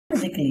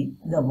Basically,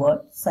 the word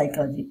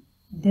psychology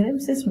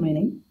derives its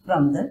meaning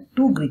from the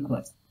two Greek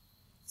words,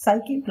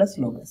 psyche plus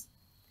logos.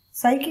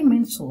 Psyche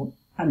means soul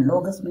and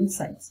logos means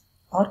science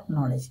or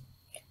knowledge.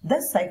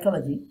 Thus,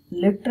 psychology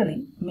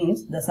literally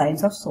means the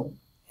science of soul.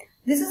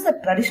 This is the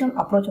traditional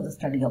approach of the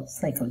study of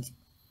psychology.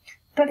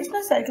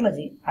 Traditional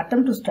psychology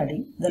attempts to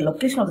study the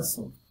location of the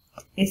soul,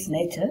 its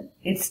nature,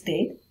 its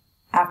state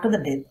after the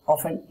death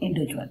of an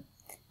individual.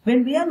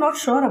 When we are not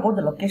sure about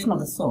the location of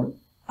the soul,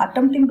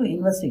 attempting to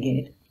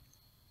investigate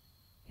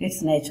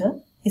its nature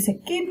is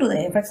akin to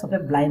the effects of a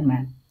blind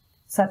man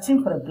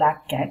searching for a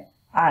black cat,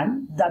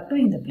 and that too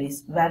in the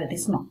place where it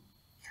is not.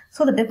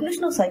 So the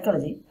definition of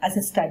psychology as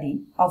a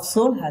study of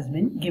soul has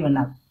been given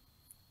up.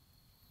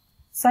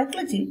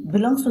 Psychology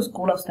belongs to the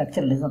school of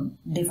structuralism,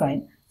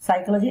 define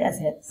psychology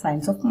as a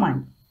science of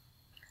mind.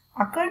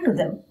 According to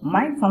them,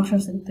 mind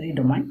functions in three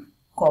domains: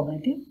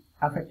 cognitive,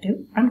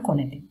 affective and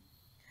cognitive.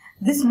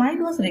 This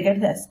mind was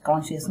regarded as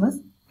consciousness,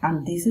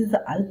 and this is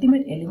the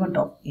ultimate element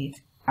of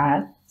it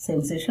as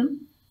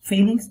sensation,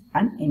 feelings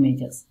and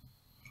images.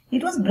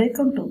 It was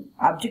broken to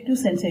objective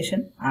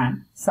sensation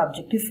and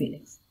subjective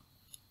feelings.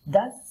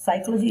 Thus,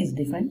 psychology is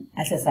defined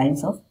as a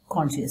science of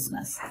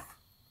consciousness.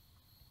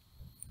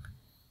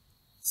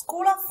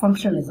 School of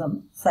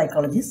functionalism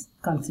psychologists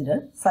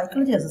consider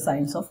psychology as a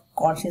science of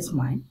conscious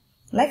mind,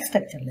 like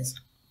structuralists.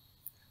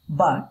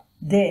 But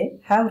they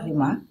have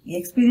remarked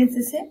experience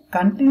is a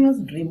continuous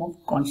dream of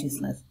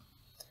consciousness.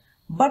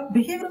 But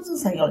behavioral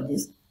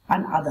psychologists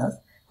and others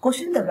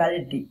question the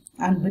validity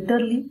and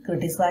bitterly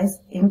criticize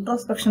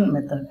introspection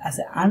method as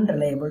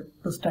unreliable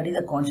to study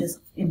the conscious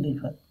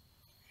individual.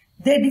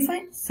 They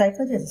define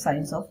psychology as a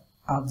science of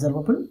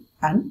observable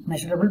and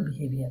measurable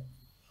behavior.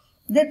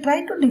 They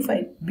try to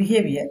define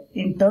behavior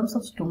in terms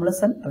of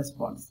stimulus and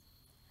response.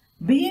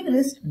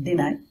 Behaviorists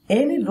deny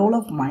any role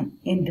of mind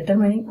in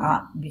determining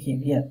our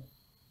behavior.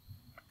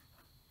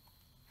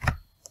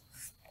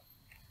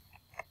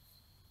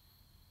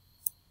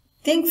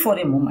 Think for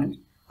a moment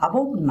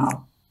about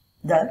now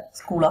the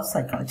school of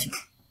psychology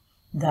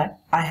that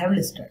I have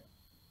listed.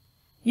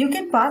 You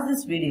can pause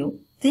this video,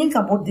 think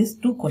about these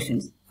two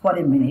questions for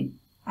a minute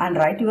and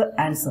write your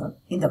answer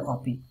in the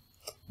copy,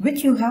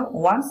 which you have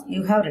once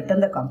you have written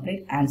the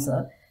complete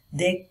answer,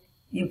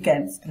 you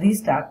can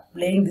restart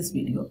playing this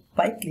video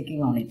by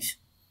clicking on it.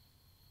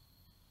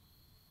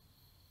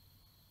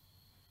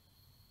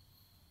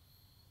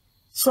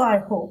 So I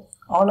hope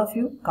all of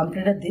you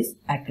completed this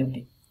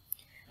activity.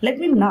 Let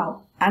me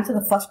now answer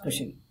the first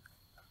question.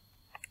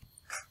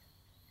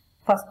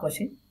 First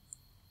question,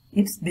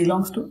 it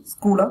belongs to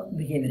school of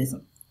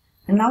behaviorism.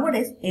 And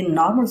nowadays in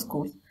normal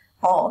schools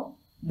all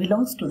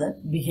belongs to the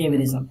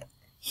behaviorism.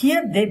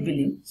 Here they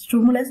believe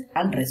stimulus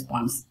and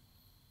response.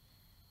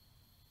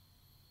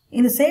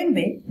 In the same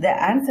way, the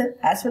answer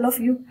as well of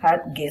you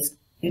had guessed,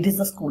 it is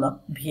the school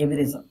of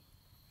behaviorism.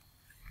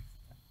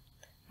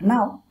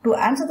 Now to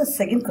answer the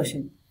second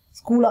question,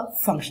 school of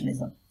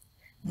functionalism.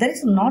 There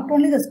is not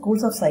only the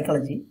schools of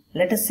psychology,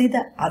 let us see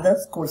the other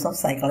schools of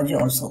psychology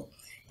also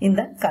in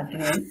the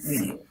continuing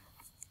video.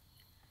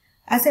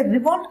 As a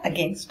revolt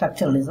against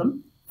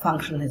structuralism,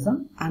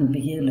 functionalism and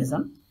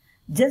behavioralism,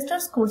 just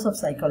as schools of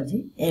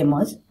psychology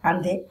emerged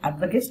and they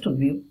advocate to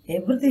view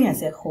everything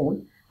as a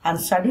whole and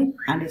study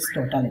and its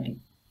totality.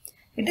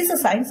 It is a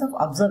science of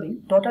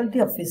observing totality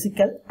of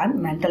physical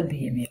and mental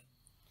behavior.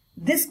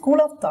 This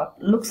school of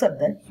thought looks at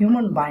the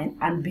human mind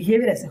and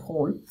behavior as a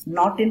whole,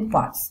 not in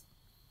parts.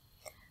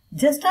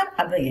 Gestalt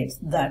advocates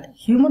that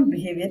human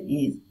behavior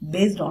is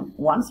based on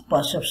one's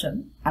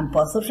perception and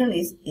perception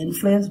is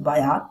influenced by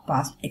our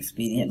past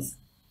experience.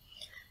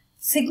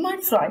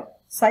 Sigmund Freud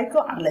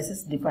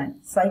psychoanalysis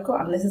defines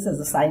psychoanalysis as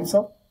a science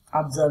of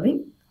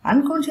observing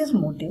unconscious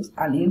motives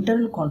and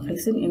internal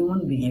conflicts in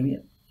human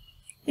behavior.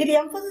 It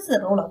emphasizes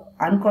the role of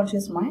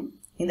unconscious mind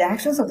in the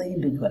actions of the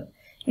individual.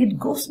 It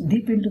goes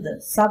deep into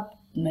the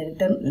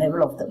submaritan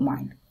level of the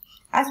mind,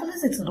 as well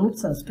as its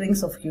roots and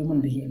springs of human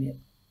behavior.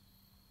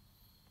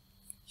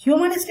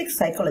 Humanistic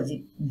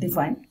psychology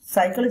defines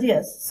psychology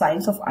as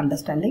science of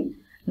understanding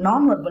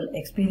non-verbal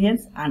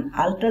experience and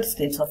altered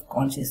states of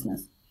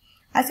consciousness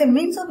as a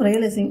means of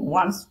realizing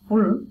one's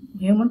full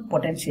human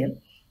potential,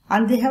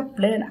 and they have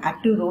played an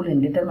active role in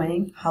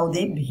determining how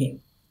they behave.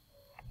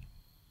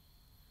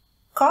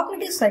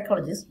 Cognitive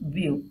psychologists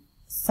view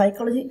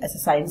psychology as a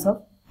science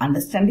of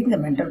understanding the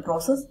mental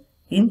process,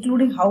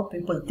 including how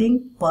people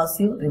think,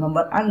 perceive,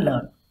 remember and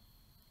learn.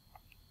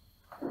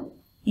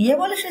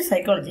 Evolutionary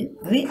psychology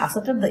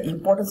reasserted the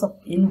importance of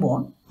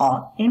inborn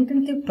or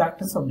intensive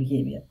practice of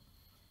behavior.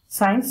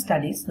 Science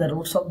studies the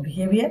roots of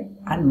behavior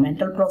and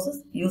mental process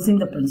using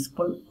the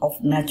principle of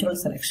natural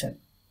selection.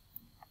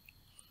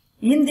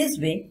 In this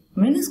way,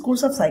 many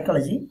schools of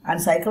psychology and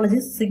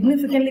psychologists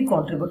significantly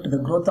contribute to the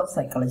growth of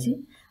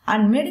psychology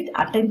and made it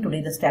attain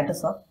today the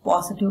status of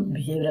positive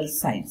behavioral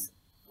science.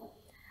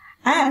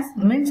 As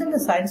mentioned, the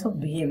science of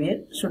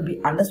behavior should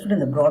be understood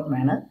in a broad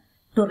manner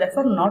to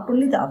refer not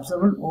only the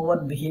observable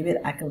overt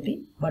behavior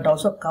activity but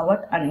also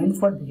covert and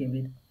inferred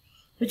behavior,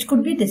 which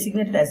could be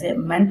designated as a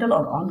mental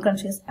or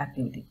unconscious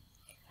activity.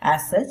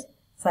 As such,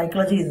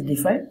 psychology is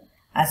defined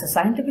as a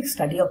scientific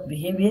study of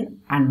behavior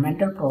and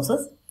mental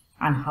process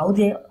and how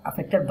they are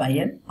affected by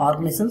an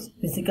organism's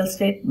physical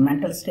state,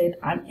 mental state,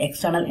 and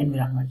external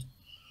environment.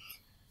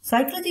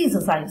 Psychology is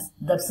a science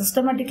that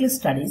systematically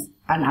studies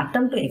and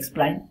attempts to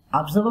explain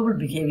observable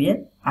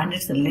behavior and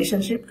its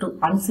relationship to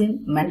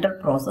unseen mental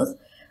process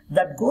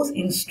that goes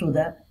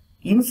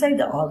inside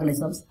the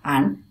organisms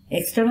and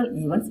external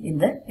events in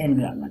the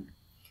environment.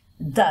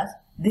 Thus,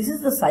 this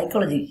is the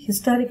psychology,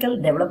 historical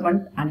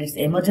development and its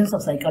emergence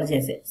of psychology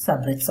as a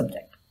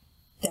subject.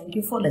 Thank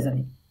you for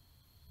listening.